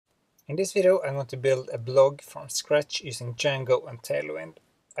In this video I'm going to build a blog from scratch using Django and Tailwind.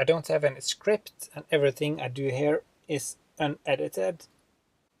 I don't have any script and everything I do here is unedited.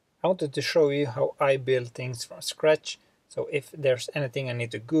 I wanted to show you how I build things from scratch, so if there's anything I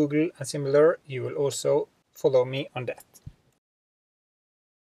need to Google and similar, you will also follow me on that.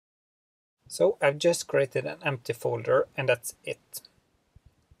 So I've just created an empty folder and that's it.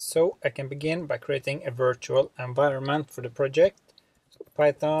 So I can begin by creating a virtual environment for the project. So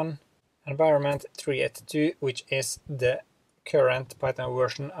Python environment 382, which is the current Python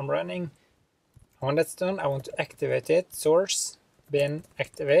version I'm running. When that's done, I want to activate it, source, bin,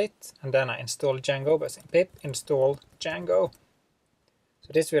 activate, and then I install Django by saying pip install Django.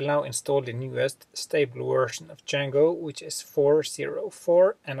 So this will now install the newest stable version of Django, which is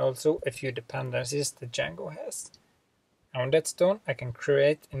 4.0.4, and also a few dependencies that Django has. And when that's done, I can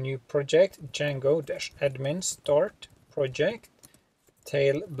create a new project, Django-admin start project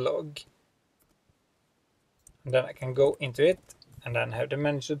tail blog. And then I can go into it and then have the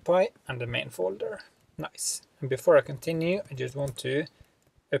managed.py and the main folder. Nice. And before I continue, I just want to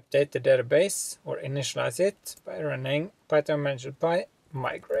update the database or initialize it by running python managed.py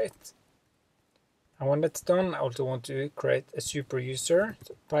migrate. And when that's done, I also want to create a super user.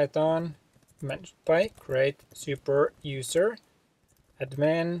 So python managed.py create super user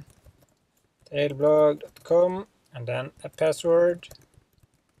admin tailblog.com and then a password.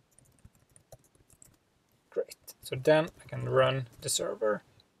 Great. So then I can run the server.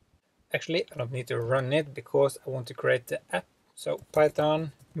 Actually, I don't need to run it because I want to create the app. So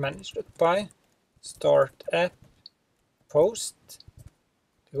python manage.py start app post,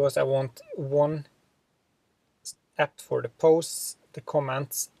 because I want one app for the posts, the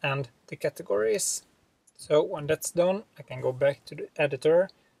comments, and the categories. So when that's done, I can go back to the editor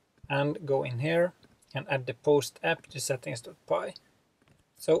and go in here and add the post app to settings.py.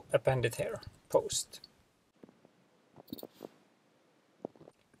 So append it here, post.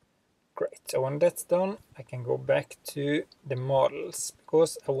 Great, so when that's done, I can go back to the models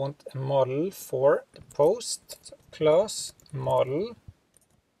because I want a model for the post. So class model,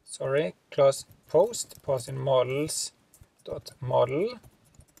 class post, pass in models.model.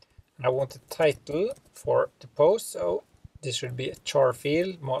 And I want a title for the post, so this should be a char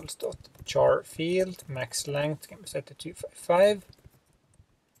field, models.char field, max length can be set to 255.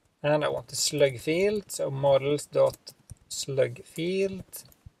 And I want a slug field, so models.slug field.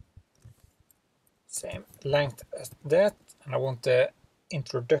 Same length as that, and I want the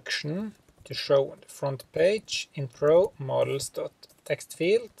introduction to show on the front page, intro models.text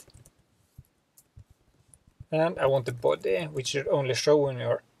field. And I want the body, which should only show when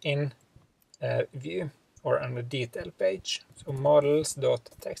you're in view or on the detail page. So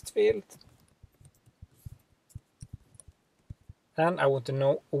models.text field. And I want to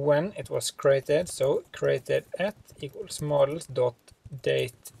know when it was created, so created at equals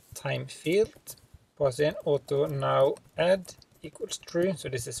models.date time field. Pass in auto now add equals true, so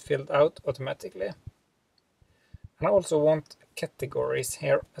this is filled out automatically. And I also want categories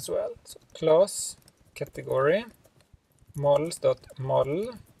here as well. So class category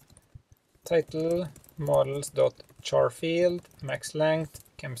models.model title models.char field max length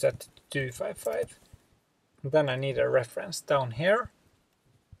can be set to 255. And then I need a reference down here.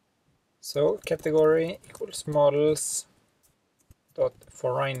 So category equals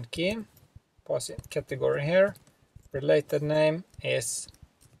models.foreign key. Pass in category here, related name is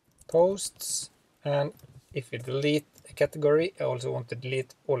posts, and if you delete a category, I also want to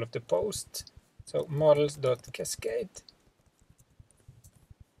delete all of the posts. So models.cascade.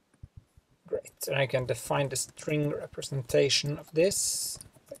 Great, and I can define the string representation of this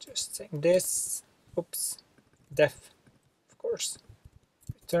by just saying this, def, of course,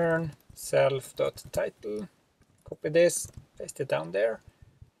 return self.title, copy this, paste it down there.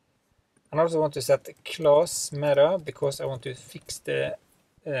 And I also want to set the class meta because I want to fix the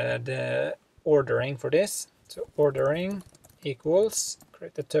ordering for this. So ordering equals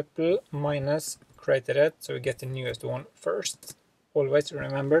create a tuple minus created it, so we get the newest one first. Always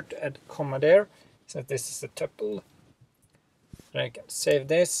remember to add comma there, since this is a tuple. Then I can save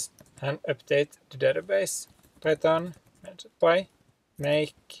this and update the database. Python managed.py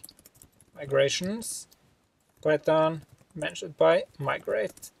make migrations. Python managed.py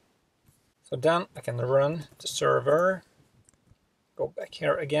migrate. So then I can run the server, go back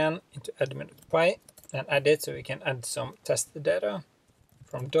here again into admin.py and add it, so we can add some test data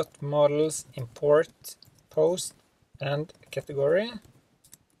from .models import post and category,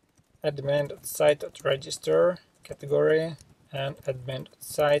 admin.site.register category and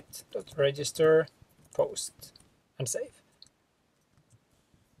admin.site.register post and save.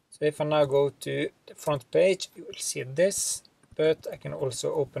 So So if I now go to the front page, you will see this, but I can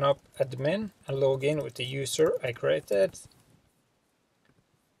also open up admin and log in with the user I created.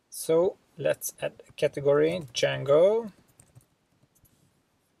 So let's add a category, Django,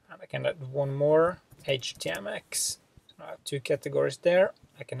 and I can add one more, HTMX. So now I have two categories there.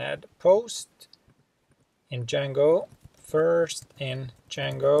 I can add post in Django, first in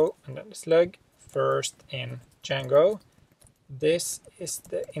Django, and then the slug, first in Django. This is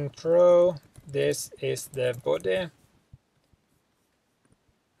the intro, this is the body,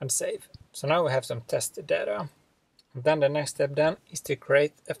 and save. So now we have some test data. And then the next step then is to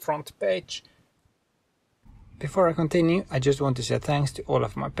create a front page. Before I continue, I just want to say thanks to all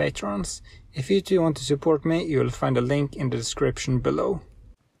of my patrons. If you too want to support me, you will find a link in the description below.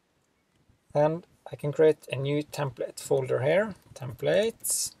 And I can create a new template folder here,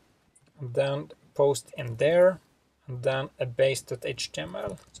 templates, and then post in there, and then a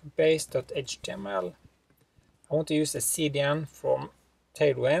base.html. So base.html. I want to use a CDN from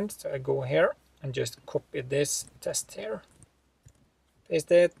Tailwind, so I go here and just copy this test here,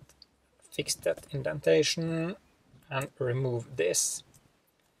 paste it, fix that indentation, and remove this.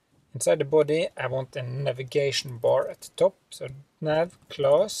 Inside the body, I want a navigation bar at the top, so nav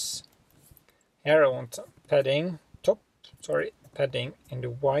class. Here I want padding padding in the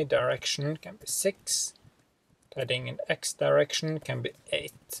Y direction can be 6, padding in the X direction can be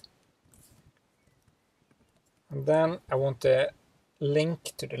 8. And then I want a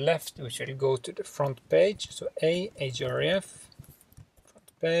link to the left, which will go to the front page. So href,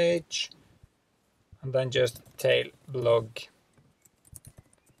 front page, and then just tail blog.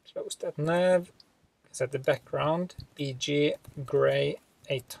 Close that nav. Set the background BG gray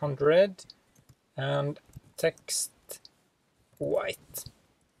 800 and text white.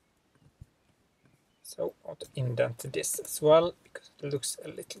 So I want to indent this as well because it looks a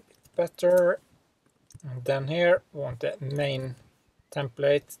little bit better. And then here we want the main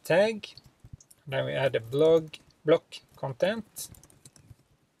template tag. Then we add a block content.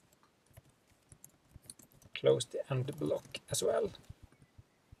 Close the end block as well.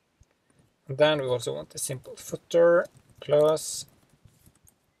 And then we also want a simple footer class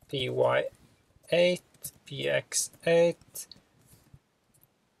py8 px8.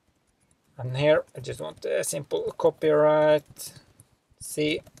 And here I just want a simple copyright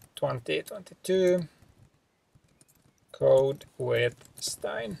C2022 code with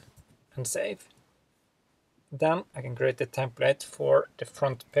Stein and save. Then I can create a template for the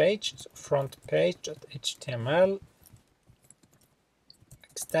front page. So front page.html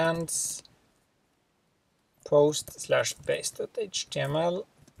extends post/base.html,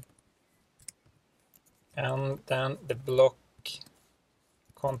 and then the block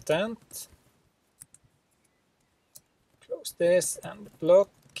content. Close this and the block.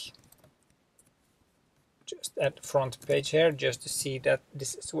 Just add front page here just to see that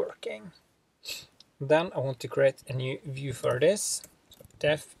this is working. Then I want to create a new view for this. So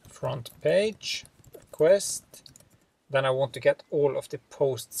def front page request. Then I want to get all of the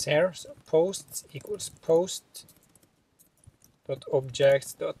posts here. So posts equals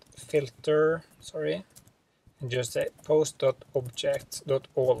post.objects.filter, and just say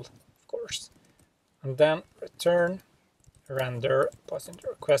post.objects.all, of course. And then return render, pass in the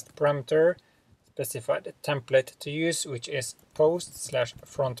request parameter, specify the template to use, which is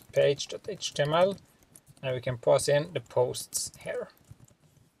post/frontpage.html. Now we can pass in the posts here.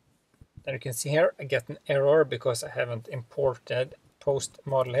 Then you can see here I get an error because I haven't imported post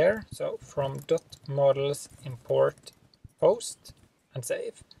model here. So from .models import post and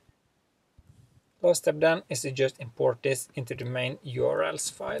save. Last step then is to just import this into the main URLs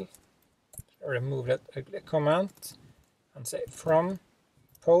file. So remove that ugly comment and say from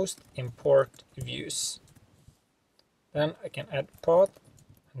post import views. Then I can add path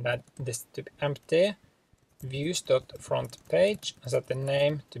and add this to be empty, views.frontpage, and set the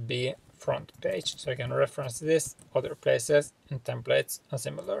name to be front page, so I can reference this other places in templates and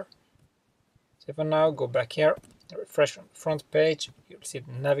similar. So if I now go back here and refresh on the front page, you'll see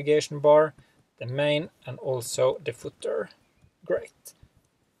the navigation bar, the main, and also the footer. Great.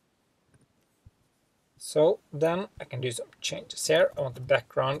 So then I can do some changes here. I want the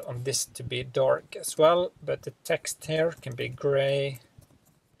background on this to be dark as well, but the text here can be gray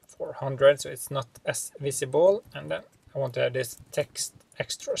 400, so it's not as visible. And then I want to have this text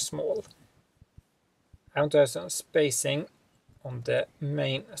extra small. I want to have some spacing on the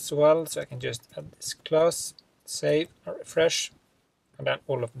main as well, so I can just add this class, save and refresh, and then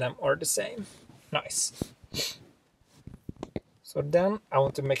all of them are the same. Nice. So then I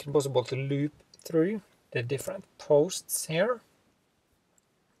want to make it possible to loop through the different posts here.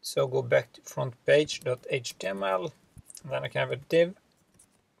 So go back to frontpage.html, and then I can have a div,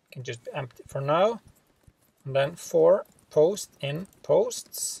 can just be empty for now, and then for post in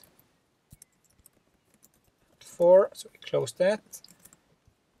posts, so we close that,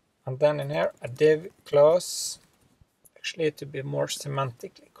 and then in here a div class, actually to be more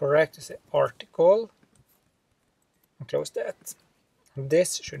semantically correct, to say article, and close that. And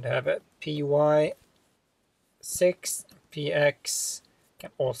this should have a py6, px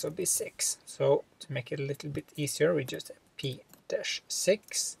can also be 6. So to make it a little bit easier, we just have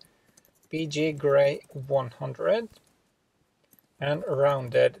p-6, bg gray 100, and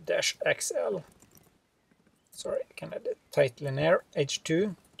rounded-xl. Sorry, I can add a title in here,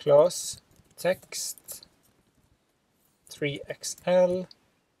 h2 class text 3xl,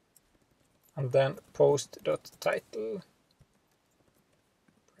 and then post.title,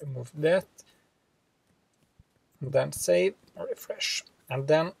 remove that, and then save or refresh. And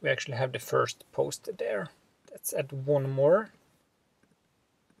then we actually have the first post there. Let's add one more.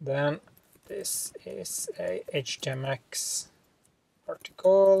 Then this is a HTMX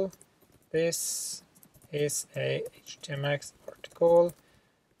article. This is a HTMX article.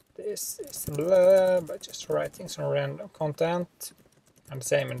 This is blah, but just writing some random content. And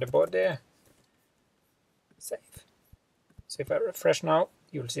same in the body. Save. So if I refresh now,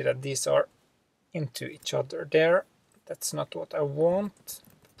 you'll see that these are into each other there. That's not what I want.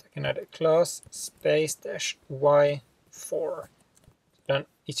 But I can add a class space dash y4. Then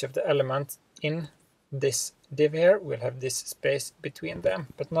each of the elements in this div here will have this space between them,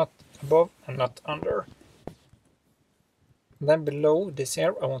 but not above and not under. Then below this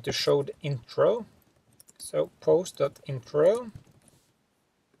here, I want to show the intro. So post.intro.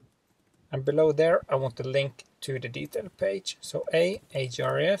 And below there, I want to link to the detail page. So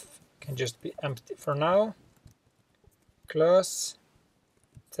href can just be empty for now. Class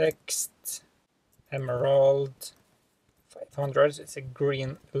text emerald 500, it's a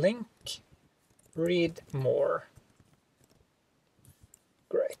green link. Read more.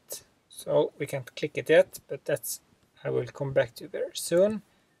 Great. So we can't click it yet, but that's I will come back to very soon.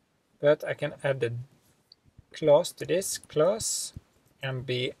 But I can add a class to this class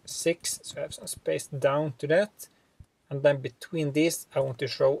mb6, so I have some space down to that. And then between these, I want to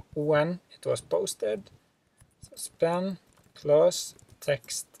show when it was posted. So span class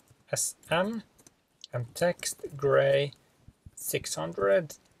text sm and text gray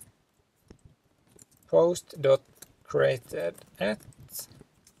 600 post.created at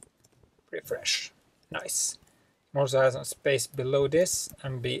refresh. Nice. Also has some space below this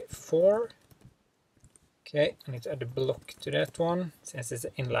mb4. Okay, I need to add a block to that one since it's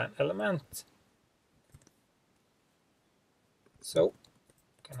an inline element. So you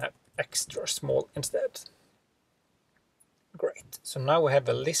can have extra small instead. Great. So now we have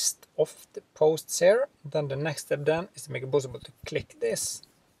a list of the posts here. Then the next step then is to make it possible to click this.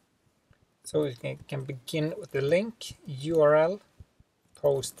 So we can begin with the link URL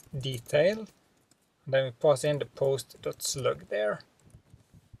post detail. And then we pass in the post.slug there.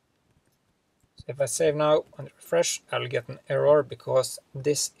 So if I save now and refresh, I'll get an error because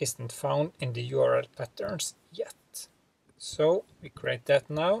this isn't found in the URL patterns yet. So we create that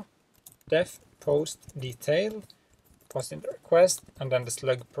now. Def post detail, pass in the request, and then the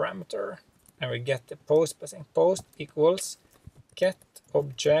slug parameter. And we get the post by saying post equals get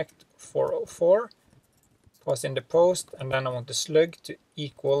object 404. Pass in the post, and then I want the slug to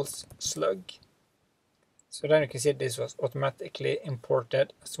equals slug. So then you can see this was automatically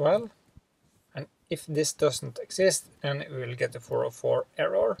imported as well. And if this doesn't exist, then we will get a 404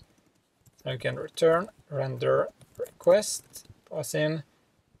 error. So you can return render request, pass in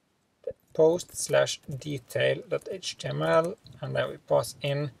the post/detail.html, and then we pass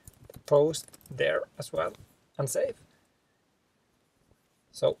in the post there as well and save.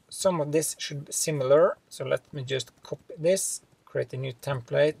 So some of this should be similar. So let me just copy this, create a new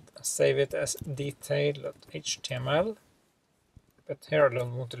template, and save it as detail.html. But here I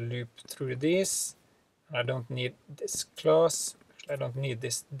don't want to loop through this, and I don't need this class. Actually, I don't need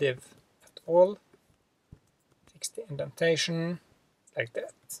this div at all. Fix the indentation like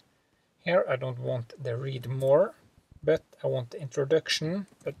that. Here I don't want the read more, but I want the introduction.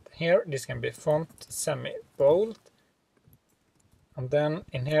 But here this can be font semi-bold. And then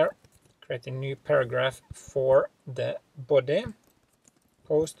in here, create a new paragraph for the body.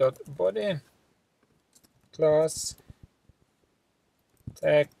 Post.body class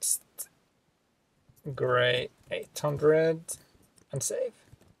text gray 800 and save.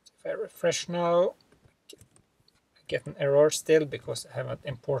 So if I refresh now, I get an error still because I haven't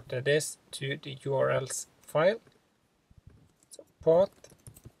imported this to the URLs file. So path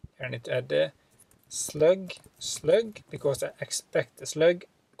I need to add the slug because I expect a slug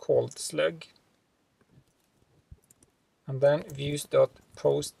called slug. And then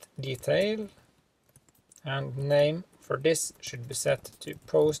views.postDetail, and name for this should be set to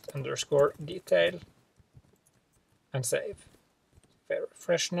post_detail, and save. If I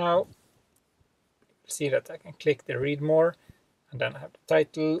refresh now, you'll see that I can click the read more, and then I have the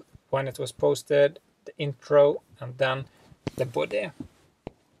title, when it was posted, the intro, and then the body.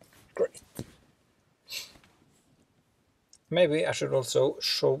 Great. Maybe I should also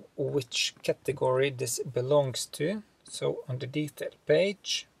show which category this belongs to. So on the detail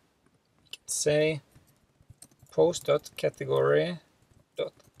page, we can say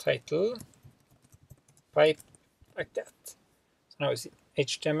post.category.title pipe, like that. So now we see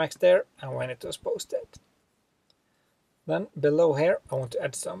HTMX there and when it was posted. Then below here I want to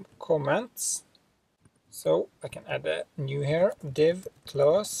add some comments. So I can add a new here, div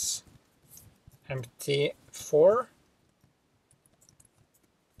class empty4,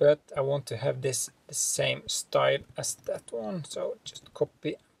 but I want to have this the same style as that one. So just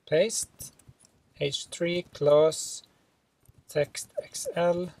copy and paste h3 class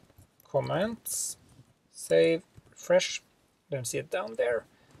textxl comments, save, refresh, don't see it down there.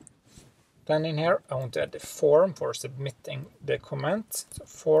 Then in here I want to add the form for submitting the comments. So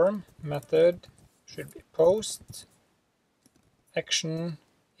form method should be post, action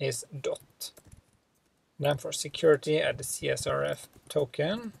is dot. Then for security add the CSRF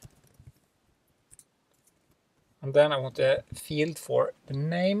token. And then I want a field for the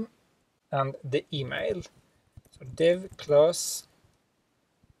name and the email. So div class,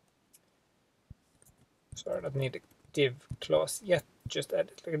 sorry, I don't need a div class yet, just add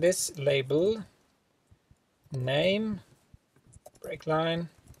it like this, label, name, break line,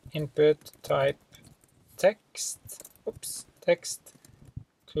 input type, text, text,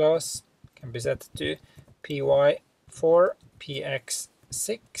 class can be set to py4,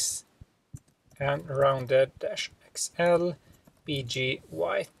 px6, and rounded-xl, bg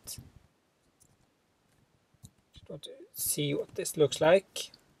white. Just want to see what this looks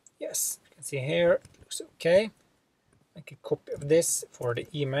like. Yes, you can see here, it looks okay. Make a copy of this for the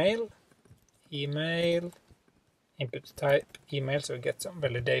email, input type email, so we get some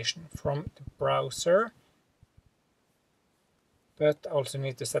validation from the browser. But I also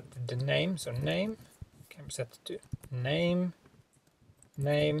need to set the name, so name can be set to name,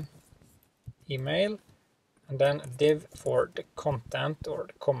 email, and then a div for the content or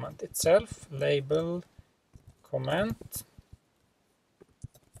the comment itself, label, comment,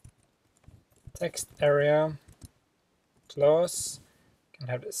 text area, class, can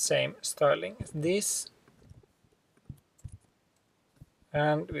have the same styling as this.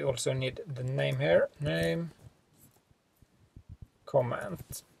 And we also need the name here, name,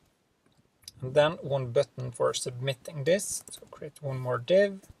 comment. And then one button for submitting this. So create one more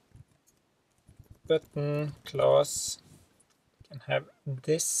div, button, class, can have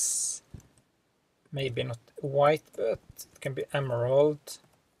this, maybe not white, but it can be emerald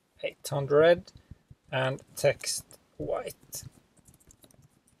 800 and text white.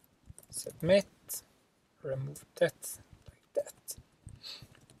 Submit, remove that, like that.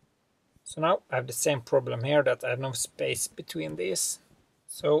 So now I have the same problem here, that I have no space between these.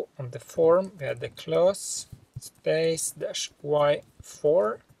 So on the form we have the class space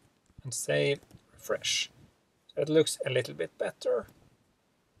 -y4 and save, refresh. So it looks a little bit better.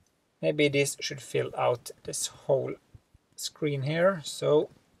 Maybe this should fill out this whole screen here. So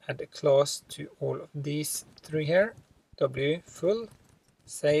add a class to all of these three here, w full,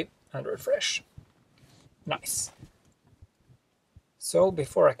 save and refresh. Nice. So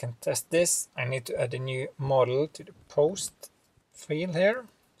before I can test this, I need to add a new model to the post field here.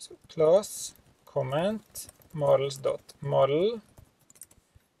 So class comment models.model.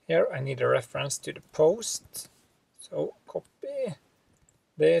 Here I need a reference to the post. So copy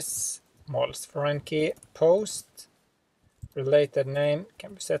this, models foreign key, post, related name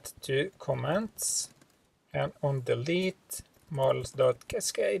can be set to comments, and on delete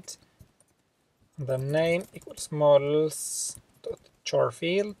models.cascade. And the name equals models.char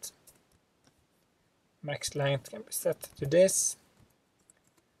field. Max length can be set to this.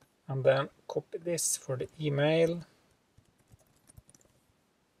 And then copy this for the email.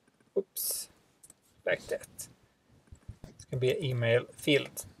 Oops, like that. It can be an email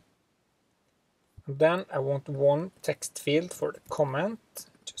field. And then I want one text field for the comment.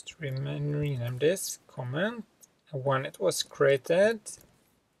 Just rename this comment. And when it was created.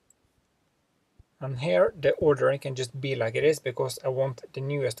 And here the ordering can just be like it is because I want the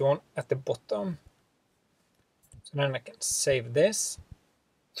newest one at the bottom. So then I can save this.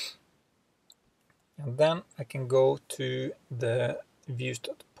 And then I can go to the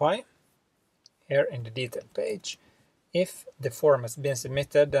views.py here in the detail page. If the form has been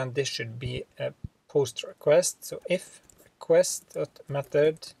submitted, then this should be a post request. So if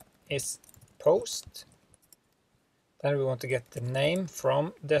request.method is post, then we want to get the name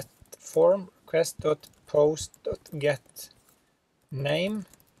from that form, request.post.get name,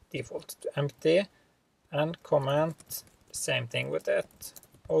 default to empty, and comment, same thing with that,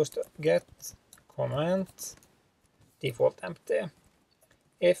 post.get comment, default empty.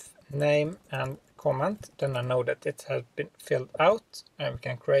 If name and comment, then I know that it has been filled out, and we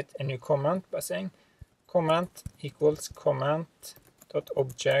can create a new comment by saying comment equals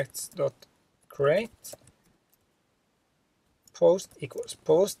comment.objects.create, post equals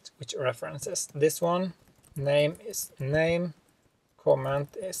post, which references this one, name is name,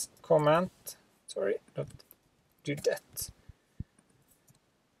 comment is comment, sorry, not do that.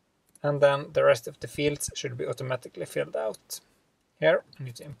 And then the rest of the fields should be automatically filled out. Here I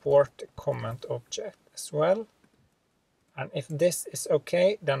need to import the comment object as well. And if this is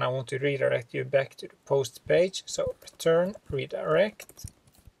okay, then I want to redirect you back to the post page. So return redirect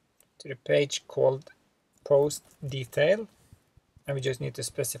to the page called post detail. And we just need to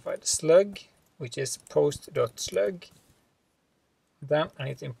specify the slug, which is post.slug. Then I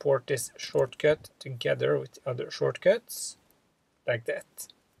need to import this shortcut together with the other shortcuts, like that.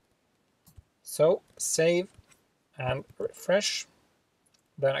 So save and refresh.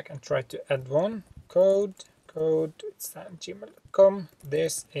 Then I can try to add one code, stein@gmail.com.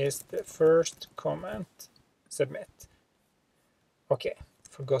 This is the first comment, submit. Okay,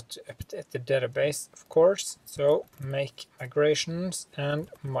 forgot to update the database, of course. So make migrations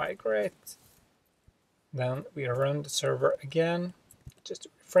and migrate. Then we run the server again, just to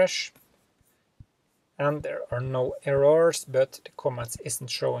refresh. And there are no errors, but the comments isn't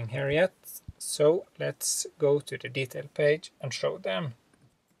showing here yet. So let's go to the detail page and show them.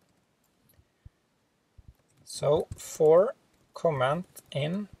 So for comment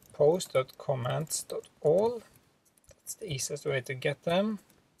in post.comments.all, that's the easiest way to get them.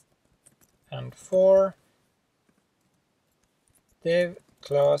 And for div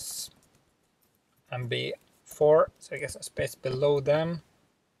class MB4, so I guess a space below them,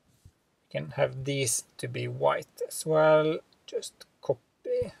 we can have these to be white as well. Just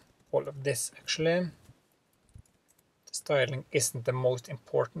copy all of this actually. The styling isn't the most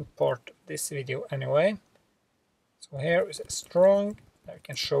important part of this video anyway. So here is a strong, I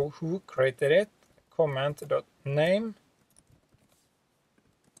can show who created it, comment.name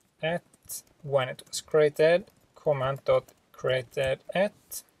at when it was created, comment.created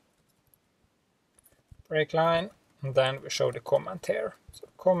at break line, and then we show the comment here. So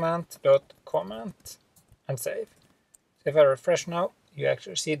comment.comment and save. So if I refresh now, you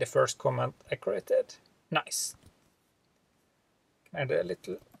actually see the first comment I created. Nice. Add a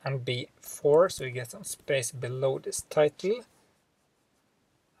little MB4 so you get some space below this title.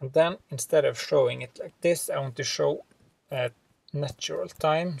 And then instead of showing it like this, I want to show natural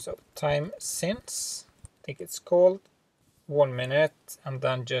time. So time since, I think it's called 1 minute, and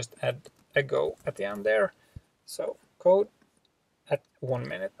then just add ago at the end there. So code at 1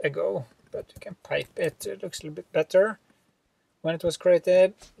 minute ago, but you can pipe it, it looks a little bit better. When it was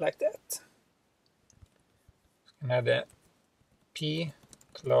created, like that. You can add a P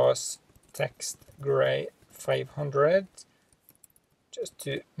class text gray 500 just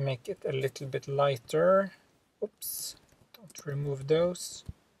to make it a little bit lighter. Oops, don't remove those.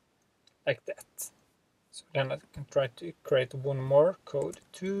 Like that. So then I can try to create one more code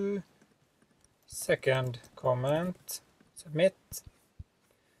 2, second comment, submit.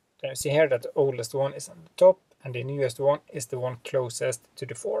 Then you see here that the oldest one is on the top and the newest one is the one closest to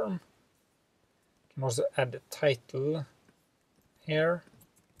the form. You can also add the title here,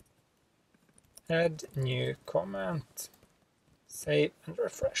 add new comment, save and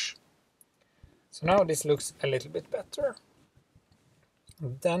refresh. So now this looks a little bit better.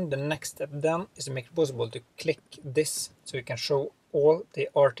 Then the next step then is to make it possible to click this so you can show all the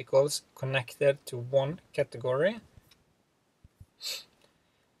articles connected to one category.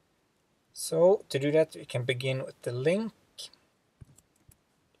 So to do that, we can begin with the link. Just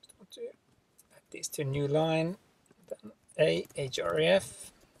want to add these to a new line. Then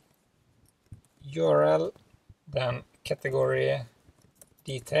href, URL, then category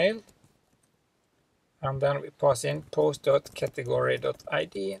detail, and then we pass in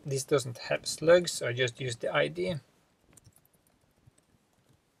post.category.id. This doesn't have slugs, so I just use the ID. And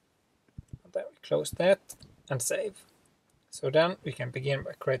then we close that and save. So then we can begin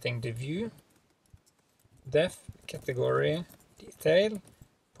by creating the view, def category detail,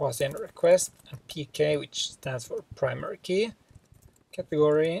 pass in request, and PK, which stands for primary key.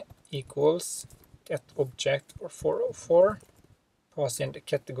 Category equals get object or 404. Pass in the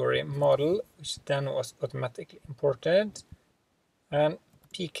category model, which then was automatically imported. And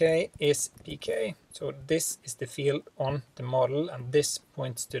PK is PK. So this is the field on the model, and this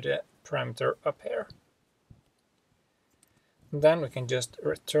points to the parameter up here. And then we can just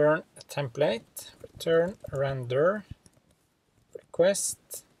return a template, return render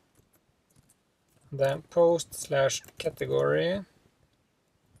request, then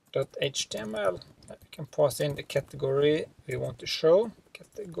post/category.html. We can pass in the category we want to show,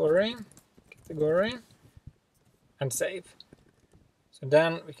 category, and save. So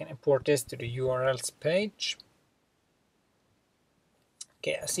then we can import this to the URLs page.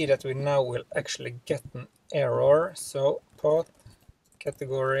 Okay, I see that we now will actually get an error. So path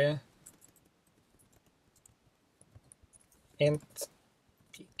category int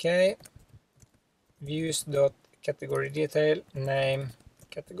pk views.category_detail name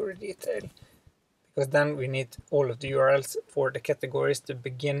category detail, because then we need all of the URLs for the categories to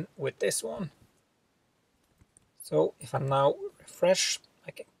begin with this one. So if I now refresh,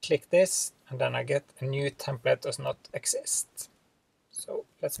 I can click this and then I get a new template does not exist. So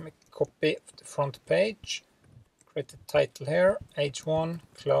let's make a copy of the front page, create a title here, h1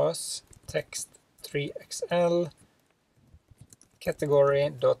 class text 3xl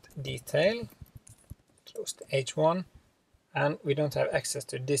category.detail, close the h1, and we don't have access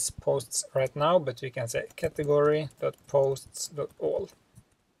to this posts right now, but we can say category.posts.all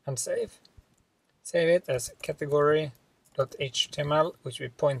and save. Save it as category.html, which we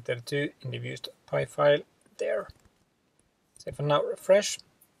pointed to in the views.py file there. So if I now refresh,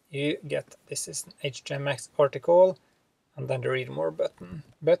 you get this is an HTML article and then the read more button,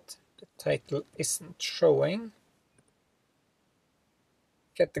 but the title isn't showing.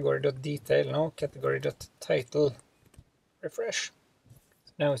 Category.detail, no, category.title, refresh.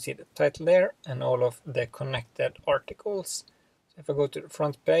 So now we see the title there and all of the connected articles. So if I go to the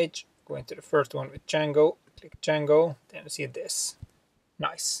front page, go into the first one with Django, click Django, then you see this.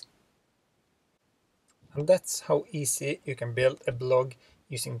 Nice. And that's how easy you can build a blog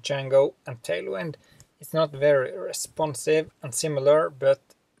using Django and Tailwind. It's not very responsive and similar, but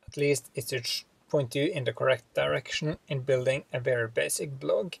at least it should point you in the correct direction in building a very basic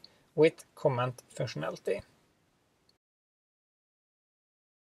blog with comment functionality.